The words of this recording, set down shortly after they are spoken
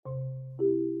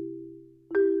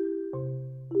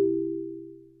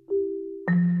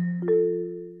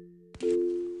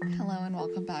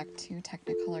welcome back to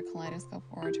Technicolor Kaleidoscope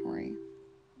Oratory.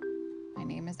 My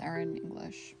name is Erin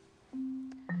English.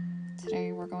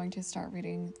 Today we're going to start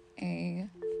reading a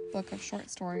book of short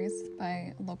stories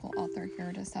by a local author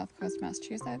here to South Coast,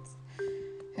 Massachusetts.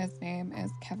 His name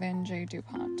is Kevin J.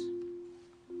 DuPont.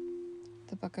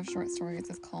 The book of short stories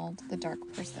is called The Dark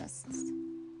Persists.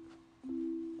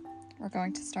 We're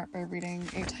going to start by reading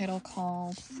a title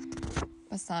called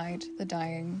Beside the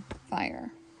Dying Fire.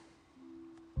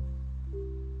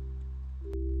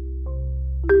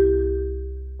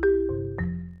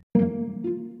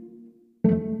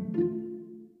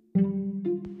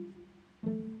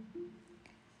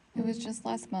 It was just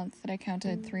last month that I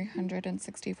counted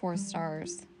 364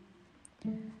 stars.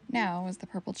 Now, as the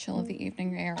purple chill of the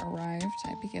evening air arrived,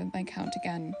 I began my count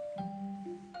again.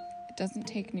 It doesn't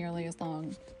take nearly as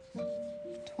long.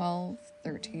 12,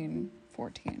 13,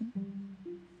 14.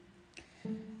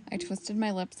 I twisted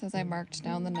my lips as I marked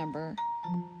down the number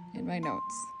in my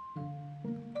notes.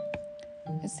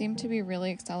 It seemed to be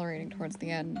really accelerating towards the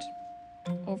end.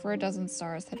 Over a dozen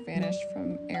stars had vanished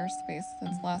from airspace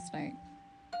since last night.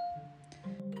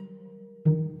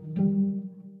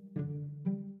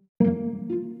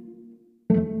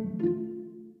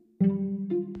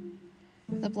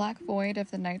 The black void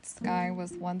of the night sky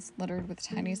was once littered with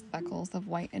tiny speckles of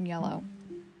white and yellow,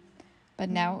 but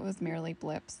now it was merely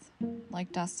blips,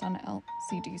 like dust on an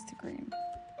LCD screen.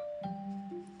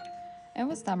 It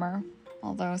was summer,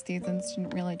 although seasons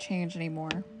didn't really change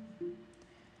anymore.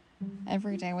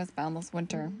 Every day was boundless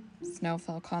winter. Snow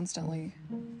fell constantly,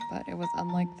 but it was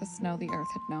unlike the snow the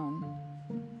earth had known.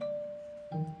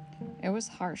 It was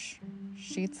harsh,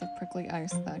 sheets of prickly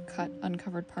ice that cut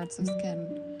uncovered parts of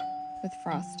skin with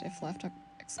frost if left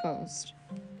exposed.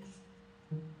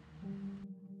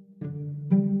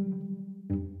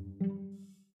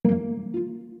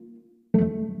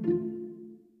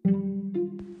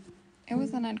 It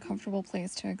was an uncomfortable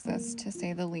place to exist, to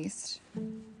say the least.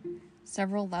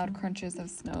 Several loud crunches of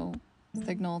snow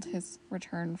signaled his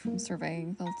return from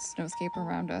surveying the snowscape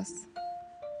around us.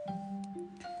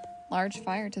 Large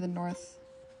fire to the north.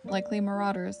 Likely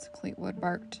marauders, Cleetwood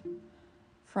barked,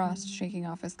 Frost shaking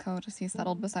off his coat as he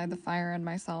settled beside the fire and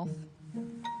myself.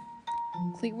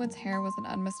 Cleetwood's hair was an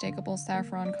unmistakable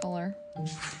saffron color.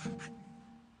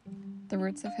 The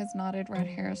roots of his knotted red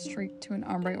hair streaked to an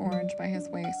ombre orange by his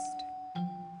waist.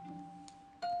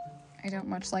 I don't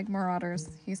much like marauders,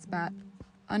 he spat,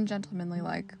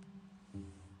 ungentlemanly-like.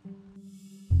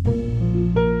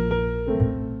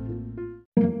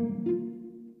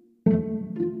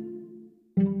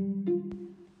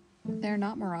 They're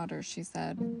not marauders, she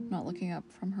said, not looking up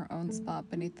from her own spot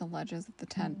beneath the ledges of the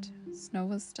tent. Snow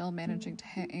was still managing to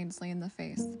hit Ainsley in the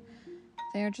face.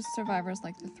 They are just survivors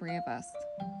like the three of us.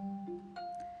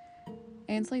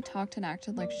 Ainsley talked and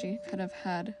acted like she could have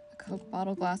had Coke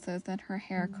bottle glasses and her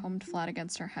hair combed flat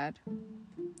against her head.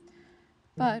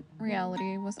 But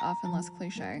reality was often less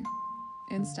cliche.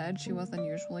 Instead, she was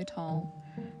unusually tall,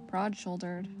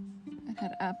 broad-shouldered, and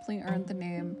had aptly earned the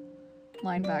name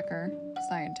linebacker,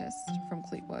 scientist from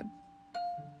Cleetwood.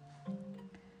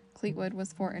 Cleetwood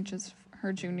was 4 inches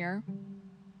her junior,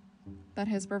 but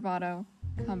his bravado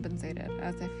compensated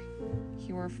as if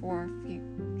he were 4 feet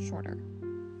shorter.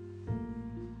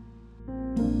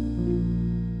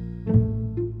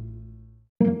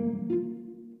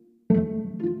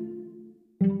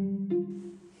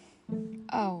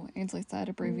 Oh, Ainsley said,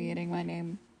 abbreviating my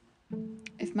name.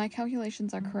 If my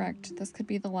calculations are correct, this could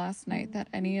be the last night that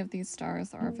any of these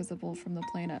stars are visible from the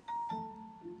planet.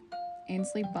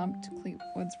 Ainsley bumped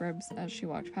Cleetwood's ribs as she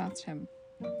walked past him.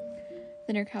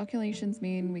 Then your calculations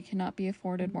mean we cannot be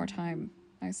afforded more time,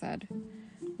 I said.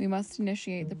 We must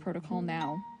initiate the protocol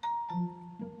now.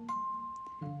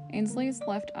 Ainsley's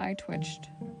left eye twitched.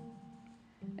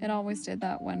 It always did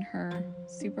that when her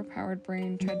superpowered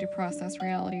brain tried to process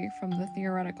reality from the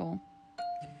theoretical.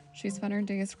 She spent her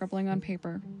days scribbling on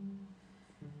paper.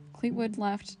 Cleetwood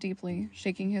laughed deeply,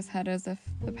 shaking his head as if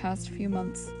the past few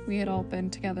months we had all been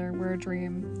together were a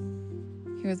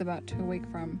dream he was about to awake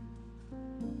from.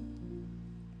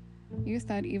 You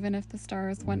said even if the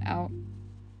stars went out,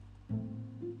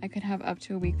 I could have up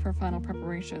to a week for final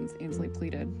preparations, Ainsley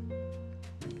pleaded.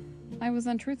 I was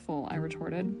untruthful, I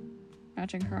retorted,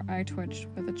 matching her eye twitch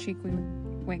with a cheek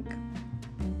wink.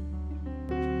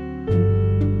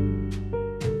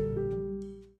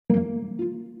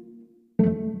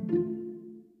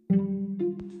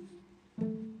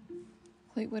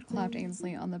 Cleetwood clapped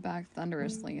Ainsley on the back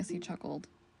thunderously as he chuckled.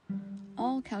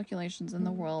 All calculations in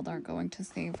the world aren't going to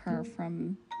save her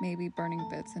from maybe burning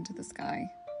bits into the sky.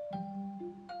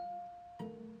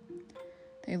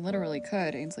 They literally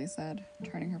could, Ainsley said,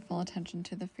 turning her full attention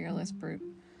to the fearless brute,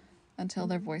 until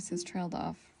their voices trailed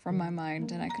off from my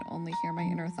mind and I could only hear my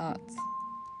inner thoughts.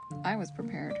 I was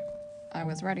prepared. I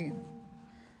was ready.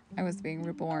 I was being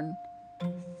reborn.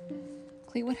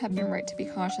 Cleetwood had been right to be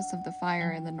cautious of the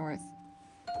fire in the north.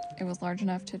 It was large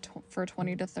enough for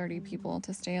 20 to 30 people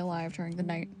to stay alive during the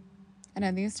night, and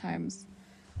at these times,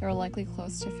 there were likely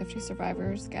close to 50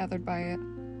 survivors gathered by it,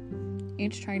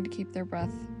 each trying to keep their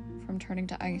breath from turning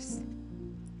to ice.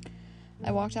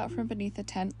 I walked out from beneath the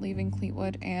tent, leaving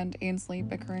Cleetwood and Ainsley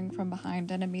bickering from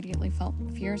behind, and immediately felt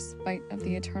fierce bite of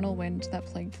the eternal wind that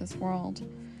plagued this world.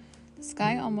 The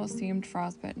sky almost seemed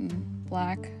frostbitten,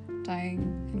 black, dying,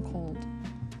 and cold.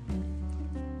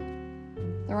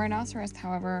 The rhinoceros,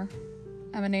 however,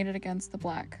 emanated against the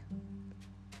black.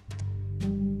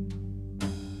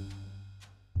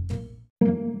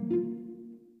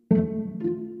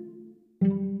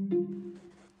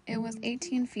 It was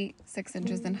 18 feet, 6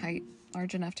 inches in height,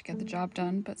 large enough to get the job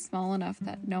done, but small enough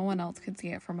that no one else could see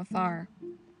it from afar.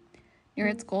 Near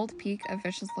its gold peak, a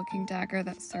vicious-looking dagger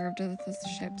that served as the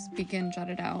ship's beacon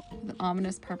jutted out, with an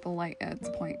ominous purple light at its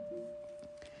point.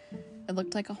 It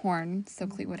looked like a horn, so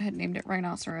Cleetwood had named it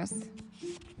Rhinoceros.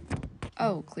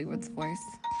 Oh, Cleetwood's voice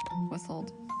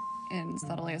whistled in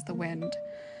subtly as the wind.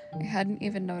 I hadn't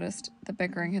even noticed the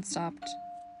bickering had stopped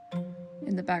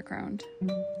in the background.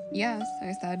 Yes,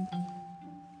 I said.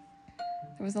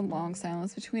 There was a long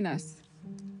silence between us.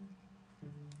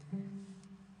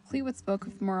 Cleetwood spoke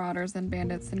of marauders and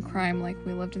bandits and crime like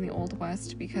we lived in the Old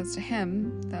West because to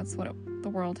him, that's what the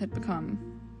world had become.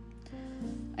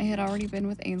 I had already been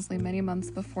with Ainsley many months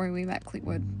before we met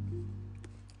Cleetwood.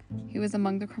 He was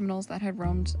among the criminals that had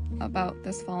roamed about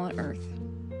this fallen earth.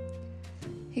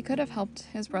 He could have helped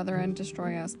his brethren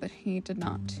destroy us, but he did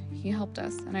not. He helped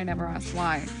us, and I never asked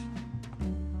why.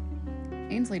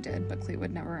 Ainsley did, but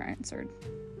Cleetwood never answered.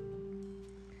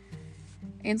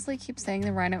 Ainsley keeps saying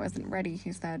the rhino isn't ready,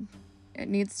 he said. It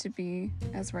needs to be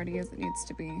as ready as it needs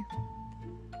to be.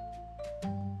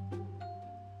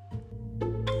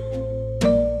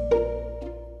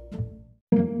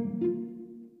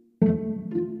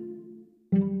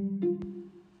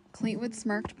 Cleetwood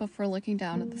smirked before looking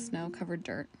down at the snow-covered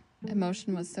dirt.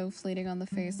 Emotion was so fleeting on the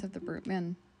face of the brute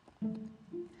man.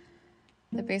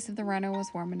 The base of the rhino was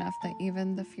warm enough that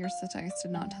even the fiercest ice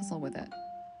did not tussle with it.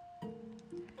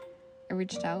 I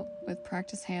reached out with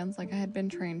practiced hands like I had been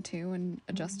trained to and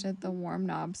adjusted the warm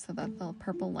knob so that the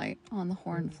purple light on the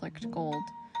horn flicked gold,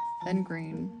 then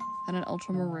green, then an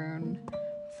ultramaroon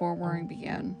before whirring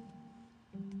began.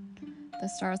 The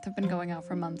stars have been going out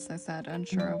for months, I said,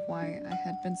 unsure of why I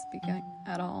had been speaking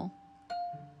at all.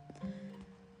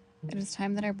 It is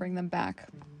time that I bring them back.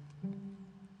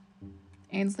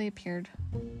 Ainsley appeared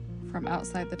from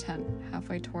outside the tent,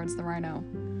 halfway towards the rhino.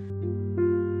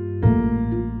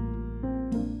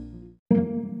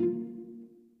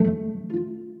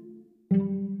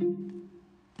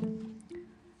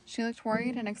 She looked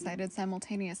worried and excited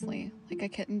simultaneously, like a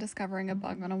kitten discovering a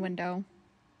bug on a window.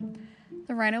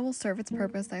 The rhino will serve its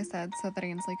purpose, I said, so that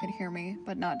Ainsley could hear me,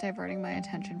 but not diverting my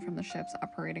attention from the ship's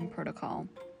operating protocol.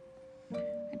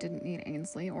 I didn't need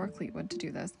Ainsley or Cleetwood to do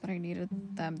this, but I needed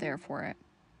them there for it.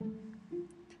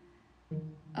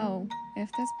 Oh,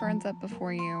 if this burns up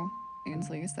before you,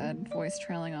 Ainsley said, voice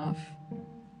trailing off.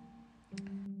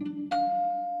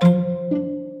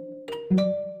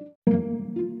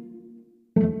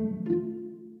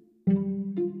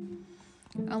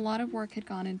 A lot of work had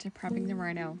gone into prepping the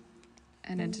rhino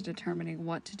and into determining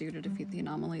what to do to defeat the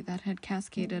anomaly that had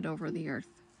cascaded over the earth.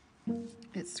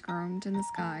 It skirmed in the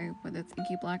sky with its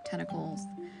inky black tentacles,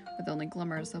 with only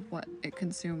glimmers of what it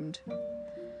consumed.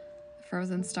 The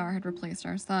frozen star had replaced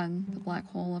our sun, the black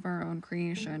hole of our own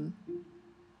creation.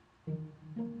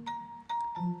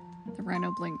 The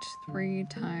rhino blinked 3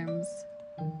 times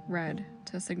red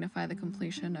to signify the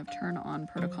completion of turn-on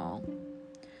protocol.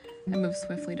 I moved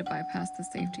swiftly to bypass the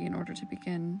safety in order to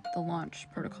begin the launch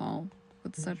protocol.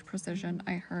 With such precision,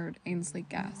 I heard Ainsley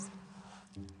gasp.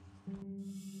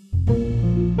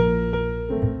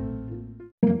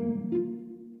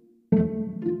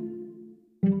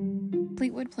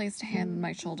 Fleetwood placed a hand on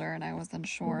my shoulder, and I was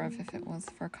unsure of if it was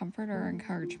for comfort or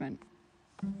encouragement.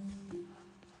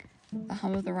 The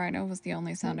hum of the rhino was the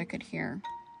only sound I could hear.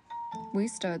 We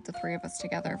stood, the 3 of us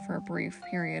together, for a brief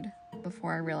period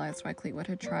before I realized why Cleetwood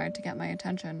had tried to get my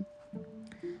attention.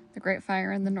 The great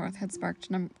fire in the north had sparked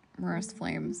numerous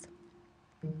flames.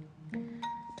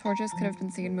 Torches could have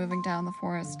been seen moving down the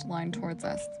forest line towards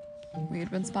us. We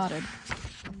had been spotted.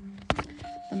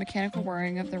 The mechanical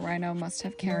whirring of the rhino must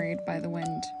have carried by the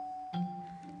wind.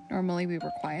 Normally we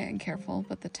were quiet and careful,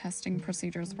 but the testing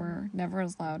procedures were never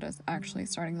as loud as actually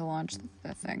starting to launch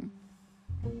the thing.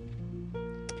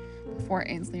 Before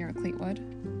Ainsley or Cleetwood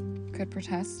could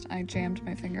protest, I jammed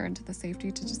my finger into the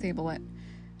safety to disable it.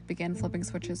 I began flipping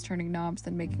switches, turning knobs,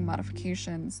 and making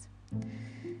modifications.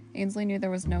 Ainsley knew there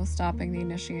was no stopping the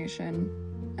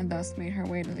initiation, and thus made her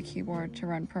way to the keyboard to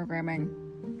run programming.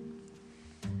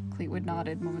 Cleetwood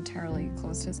nodded momentarily,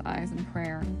 closed his eyes in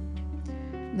prayer,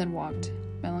 and then walked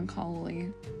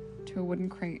melancholily to a wooden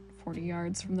crate 40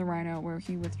 yards from the Rhino, where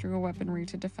he withdrew a weaponry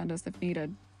to defend us if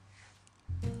needed.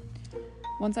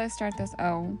 Once I start this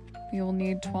we will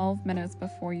need 12 minutes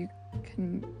before you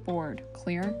can board.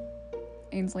 Clear?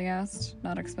 Ainsley asked,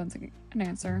 not expecting an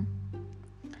answer.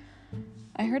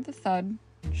 I heard the thud,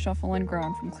 shuffle, and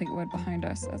groan from Cleetwood behind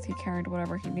us as he carried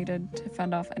whatever he needed to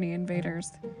fend off any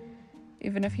invaders.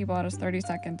 Even if he bought us 30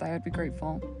 seconds, I would be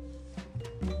grateful.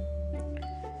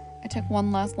 I took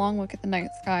one last long look at the night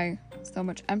sky. So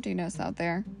much emptiness out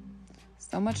there.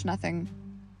 So much nothing.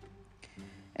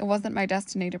 It wasn't my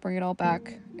destiny to bring it all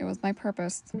back. It was my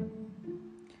purpose.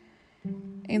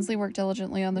 Ainsley worked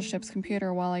diligently on the ship's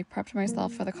computer while I prepped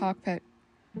myself for the cockpit.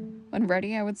 When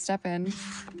ready, I would step in,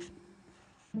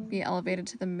 be elevated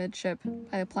to the midship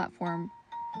by a platform,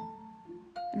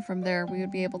 and from there we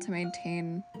would be able to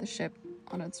maintain the ship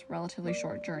on its relatively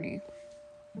short journey.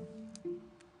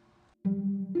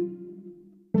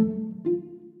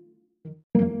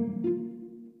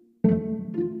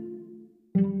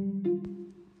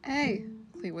 Hey,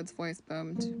 Cleetwood's voice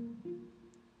boomed.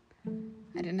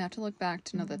 I didn't have to look back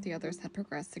to know that the others had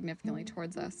progressed significantly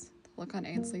towards us. The look on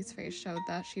Ainsley's face showed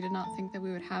that she did not think that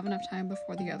we would have enough time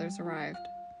before the others arrived.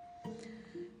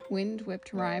 Wind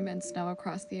whipped rime and snow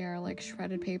across the air like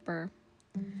shredded paper,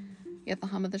 yet the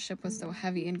hum of the ship was so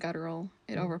heavy and guttural,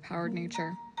 it overpowered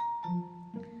nature.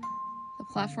 The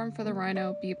platform for the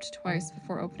Rhino beeped twice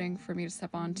before opening for me to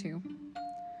step onto.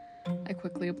 I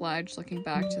quickly obliged, looking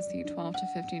back to see 12 to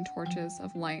 15 torches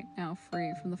of light now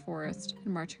free from the forest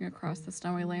and marching across the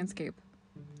snowy landscape.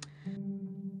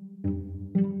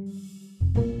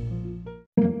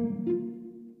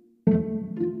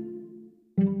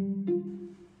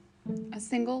 A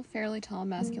single, fairly tall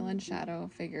masculine shadow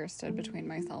figure stood between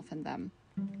myself and them.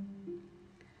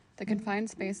 The confined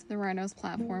space of the Rhino's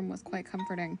platform was quite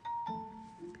comforting.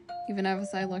 Even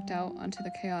as I looked out onto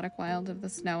the chaotic wild of the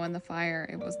snow and the fire,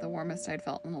 it was the warmest I'd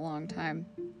felt in a long time.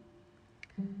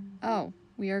 Oh,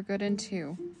 we are good in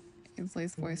 2.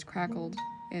 Ainsley's voice crackled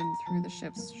in through the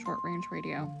ship's short-range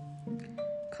radio.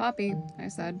 Copy, I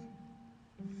said.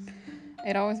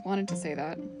 I'd always wanted to say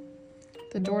that.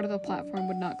 The door to the platform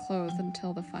would not close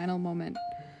until the final moment.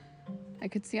 I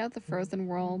could see out the frozen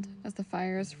world as the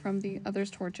fires from the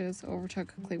others' torches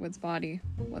overtook Cleetwood's body.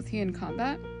 Was he in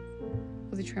combat?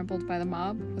 Was he trampled by the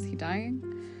mob? Was he dying?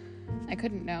 I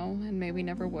couldn't know, and maybe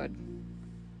never would.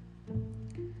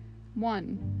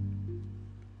 1.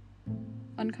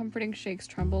 Uncomforting shakes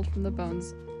trembled from the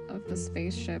bones of the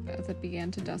spaceship as it began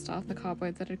to dust off the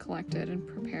cobwebs that had collected and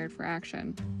prepared for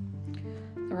action.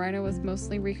 The Rhino was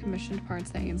mostly recommissioned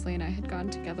parts that Ainsley and I had gotten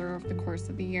together over the course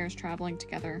of the years traveling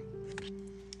together,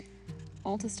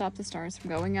 all to stop the stars from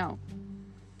going out.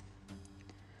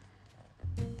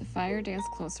 The fire danced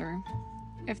closer.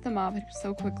 If the mob had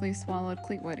so quickly swallowed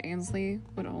Cleetwood, Ainsley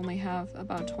would only have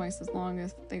about twice as long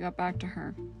as they got back to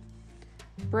her.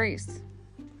 Brace.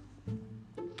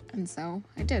 And so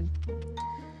I did.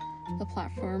 The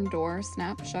platform door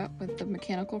snapped shut with the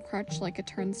mechanical crutch like a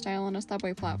turnstile on a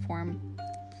subway platform.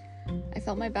 I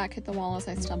felt my back hit the wall as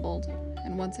I stumbled,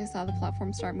 and once I saw the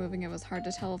platform start moving, it was hard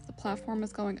to tell if the platform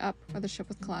was going up or the ship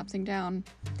was collapsing down.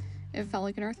 It felt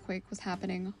like an earthquake was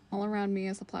happening all around me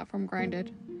as the platform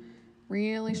grinded,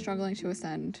 really struggling to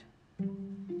ascend.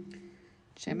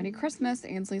 Jiminy Christmas,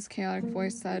 Ainsley's chaotic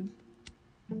voice said.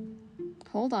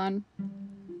 Hold on.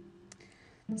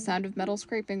 The sound of metal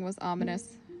scraping was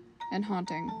ominous and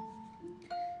haunting.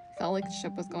 It felt like the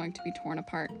ship was going to be torn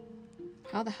apart.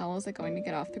 How the hell is it going to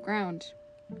get off the ground?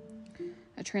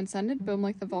 A transcendent boom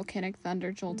like the volcanic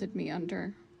thunder jolted me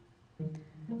under.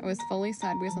 I was fully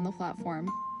sideways on the platform.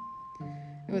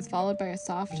 It was followed by a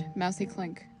soft, mousy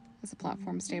clink as the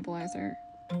platform stabilizer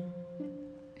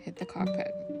hit the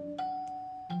cockpit.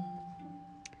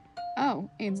 Oh,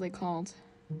 Ainsley called.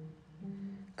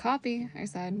 Copy, I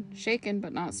said, shaken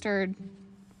but not stirred.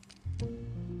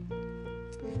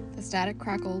 The static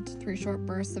crackled, 3 short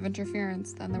bursts of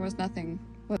interference, then there was nothing.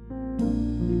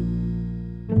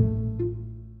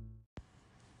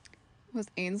 Was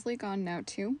Ainsley gone now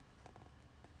too?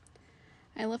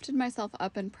 I lifted myself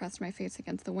up and pressed my face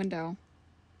against the window.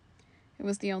 It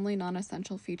was the only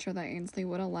non-essential feature that Ainsley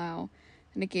would allow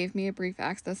and it gave me a brief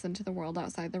access into the world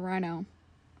outside the Rhino.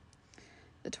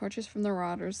 The torches from the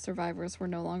Marauders' survivors were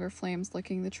no longer flames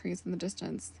licking the trees in the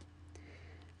distance.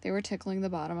 They were tickling the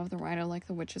bottom of the Rhino like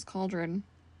the witch's cauldron.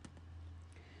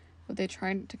 Would they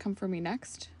try to come for me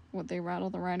next? Would they rattle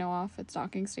the Rhino off its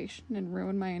docking station and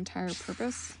ruin my entire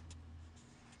purpose?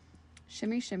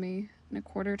 Shimmy, shimmy, and a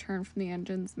quarter turn from the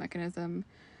engine's mechanism,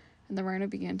 and the Rhino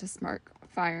began to spark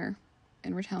fire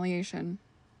in retaliation.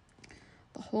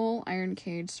 The whole iron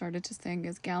cage started to sing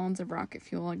as gallons of rocket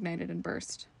fuel ignited and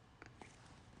burst.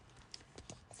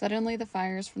 Suddenly, the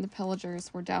fires from the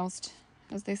pillagers were doused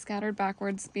as they scattered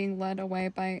backwards, being led away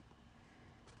by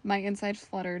my inside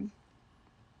fluttered.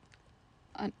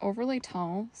 An overly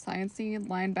tall, sciencey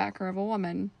linebacker of a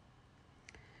woman.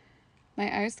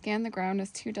 My eyes scanned the ground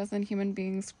as 24 human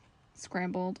beings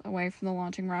scrambled away from the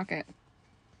launching rocket.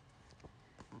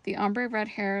 The ombre red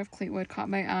hair of Cleetwood caught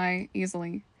my eye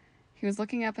easily. He was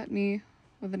looking up at me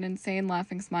with an insane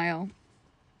laughing smile.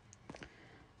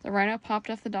 The Rhino popped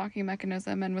off the docking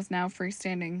mechanism and was now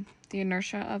freestanding. The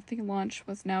inertia of the launch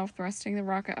was now thrusting the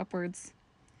rocket upwards.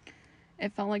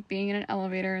 It felt like being in an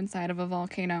elevator inside of a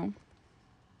volcano.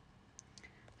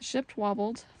 The ship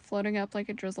wobbled, floating up like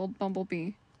a drizzled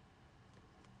bumblebee.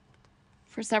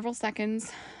 For several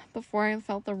seconds, before I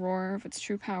felt the roar of its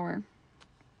true power.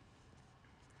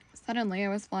 Suddenly, I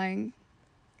was flying.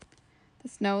 The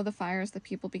snow, the fires, the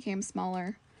people became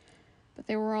smaller, but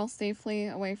they were all safely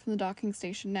away from the docking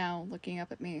station now, looking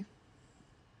up at me.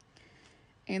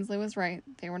 Ainsley was right.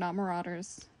 They were not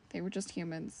marauders. They were just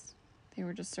humans. They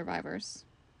were just survivors.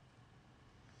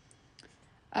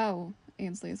 Oh,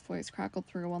 Ainsley's voice crackled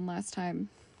through one last time.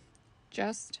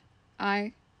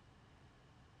 The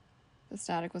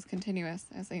static was continuous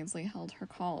as Ainsley held her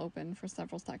call open for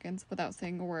several seconds without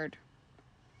saying a word.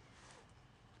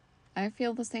 I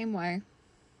feel the same way.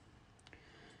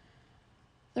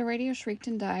 The radio shrieked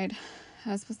and died,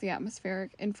 as was the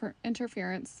atmospheric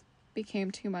interference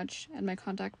became too much, and my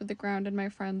contact with the ground and my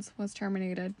friends was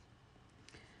terminated.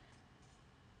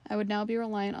 I would now be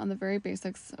reliant on the very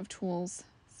basics of tools,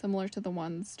 similar to the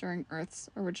ones during Earth's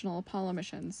original Apollo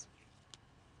missions.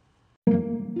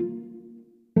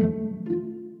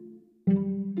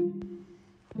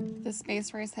 The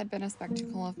space race had been a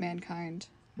spectacle of mankind.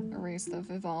 A race of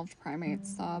evolved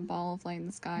primates saw a ball of light in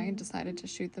the sky and decided to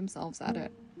shoot themselves at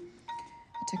it.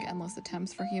 It took endless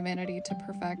attempts for humanity to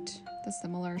perfect the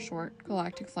similar short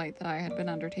galactic flight that I had been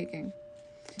undertaking.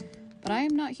 But I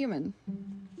am not human.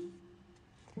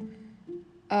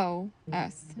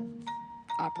 OS.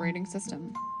 Operating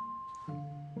System.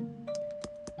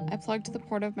 I plugged the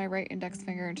port of my right index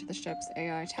finger into the ship's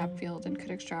AI tap field and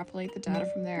could extrapolate the data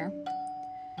from there.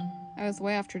 I was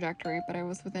way off trajectory, but I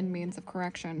was within means of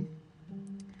correction.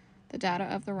 The data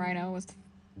of the Rhino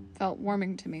felt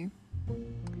warming to me,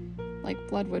 like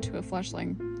blood would to a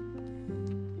fleshling.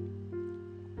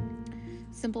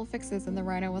 Simple fixes, and the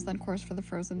Rhino was on course for the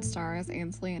frozen star as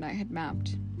Ainsley and I had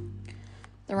mapped.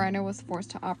 The Rhino was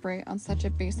forced to operate on such a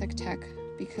basic tech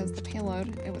because the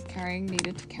payload it was carrying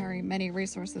needed to carry many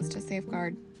resources to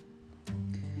safeguard.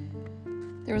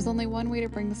 There was only one way to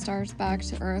bring the stars back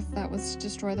to Earth, that was to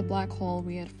destroy the black hole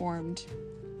we had formed.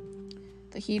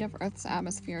 The heat of Earth's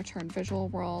atmosphere turned visual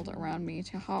world around me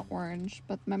to hot orange,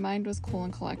 but my mind was cool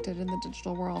and collected in the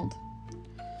digital world.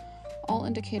 All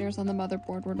indicators on the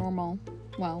motherboard were normal.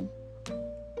 Well,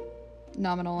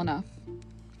 nominal enough.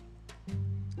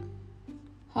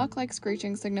 Hawk-like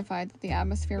screeching signified that the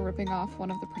atmosphere ripping off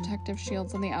one of the protective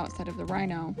shields on the outside of the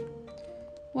Rhino.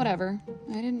 Whatever,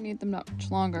 I didn't need them much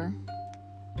longer.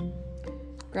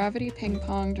 Gravity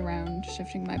ping-ponged around,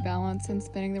 shifting my balance and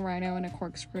spinning the Rhino in a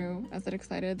corkscrew as it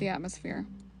excited the atmosphere.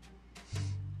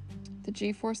 The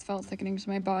G-force felt sickening to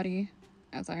my body,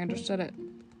 as I understood it.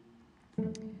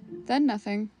 Then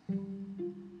nothing.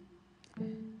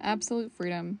 Absolute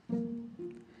freedom.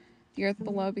 The Earth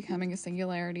below becoming a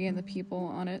singularity and the people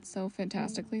on it so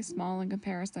fantastically small in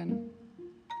comparison.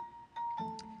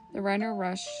 The Rhino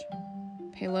rushed,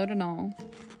 payload and all,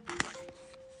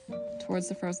 towards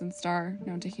the frozen star,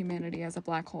 known to humanity as a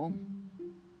black hole.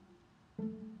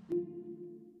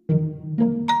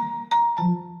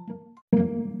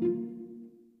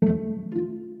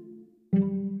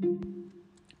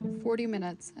 "40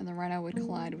 minutes, and the Rhino would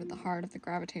collide with the heart of the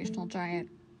gravitational giant.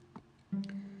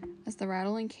 As the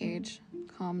rattling cage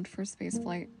calmed for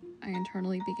spaceflight, I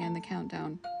internally began the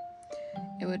countdown.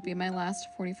 It would be my last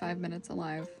 45 minutes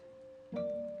alive.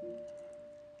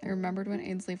 I remembered when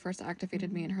Ainsley first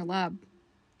activated me in her lab.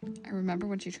 I remember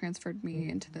when she transferred me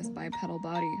into this bipedal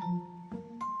body.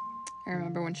 I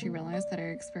remember when she realized that I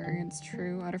experienced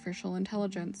true artificial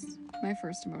intelligence. My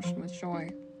first emotion was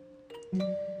joy.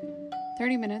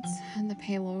 30 minutes, and the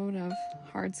payload of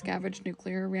hard-scavenged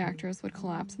nuclear reactors would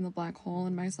collapse in the black hole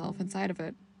and myself inside of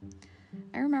it.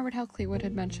 I remembered how Cleetwood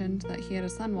had mentioned that he had a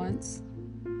son once.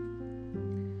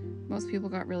 Most people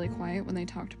got really quiet when they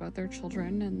talked about their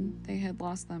children, and they had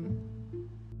lost them.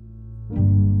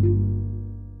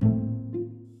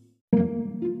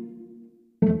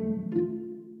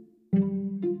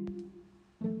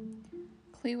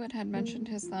 Cleetwood had mentioned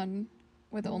his son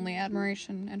with only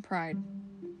admiration and pride,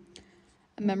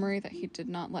 a memory that he did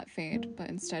not let fade, but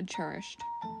instead cherished.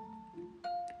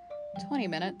 20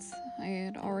 minutes, I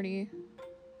had already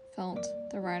felt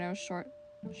the rhino's short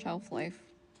shelf life,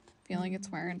 feeling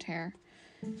its wear and tear.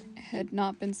 It had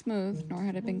not been smooth, nor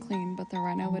had it been clean, but the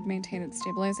rhino would maintain its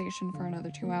stabilization for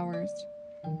another 2 hours.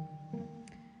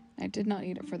 I did not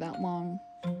eat it for that long.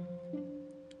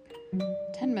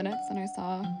 10 minutes, and I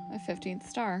saw a 15th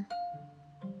star.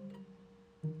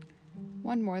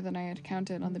 One more than I had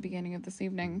counted on the beginning of this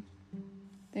evening.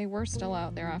 They were still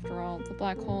out there after all. The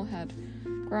black hole had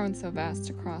grown so vast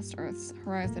across Earth's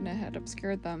horizon it had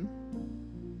obscured them.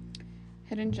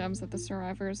 Hidden gems that the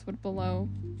survivors would below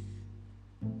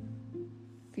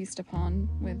feast upon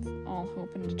with all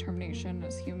hope and determination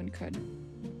as human could.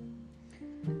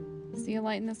 See a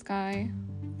light in the sky,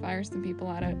 fire some people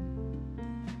at it.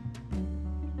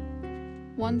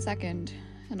 1 second,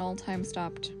 and all time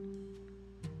stopped.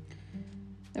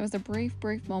 There was a brief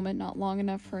moment, not long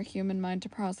enough for a human mind to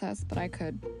process, but I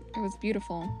could. It was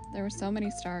beautiful. There were so many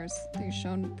stars. They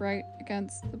shone bright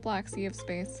against the black sea of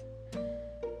space.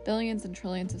 Billions and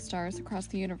trillions of stars across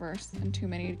the universe, and too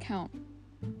many to count.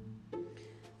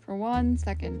 For 1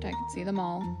 second, I could see them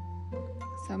all.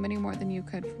 So many more than you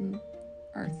could from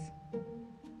Earth.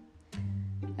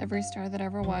 Every star that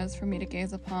ever was for me to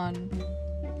gaze upon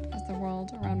as the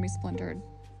world around me splintered.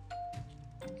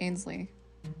 Ainsley.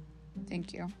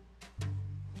 Thank you.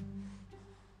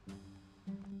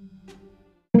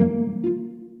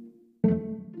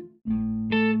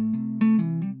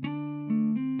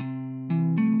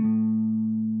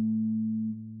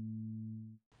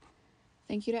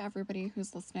 Thank you to everybody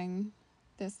who's listening.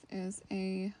 This is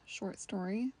a short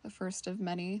story, the first of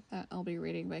many that I'll be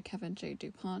reading by Kevin J.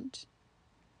 DuPont.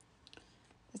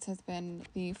 This has been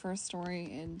the first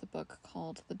story in the book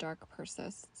called The Dark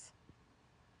Persists.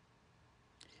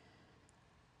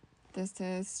 This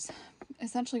is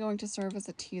essentially going to serve as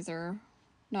a teaser,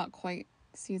 not quite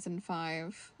season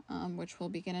 5, which will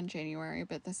begin in January,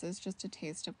 but this is just a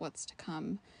taste of what's to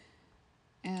come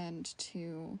and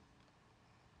to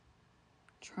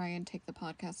try and take the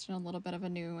podcast in a little bit of a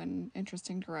new and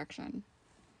interesting direction.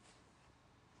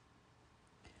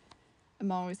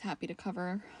 I'm always happy to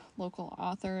cover local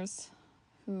authors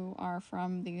who are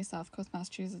from the South Coast,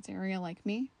 Massachusetts area like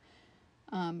me,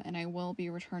 and I will be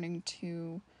returning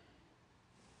to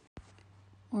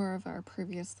more of our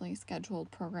previously scheduled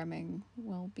programming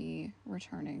will be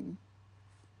returning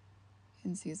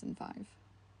in season 5.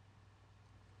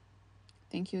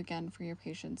 Thank you again for your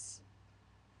patience.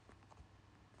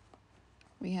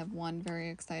 We have one very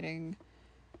exciting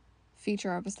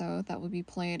feature episode that will be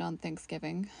played on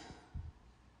Thanksgiving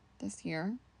this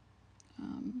year.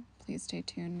 Please stay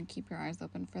tuned and keep your eyes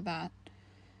open for that.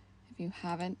 If you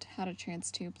haven't had a chance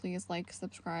to, please like,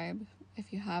 subscribe.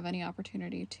 If you have any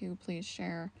opportunity to, please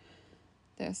share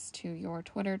this to your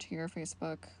Twitter, to your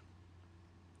Facebook.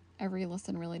 Every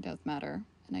listen really does matter,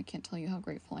 and I can't tell you how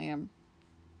grateful I am.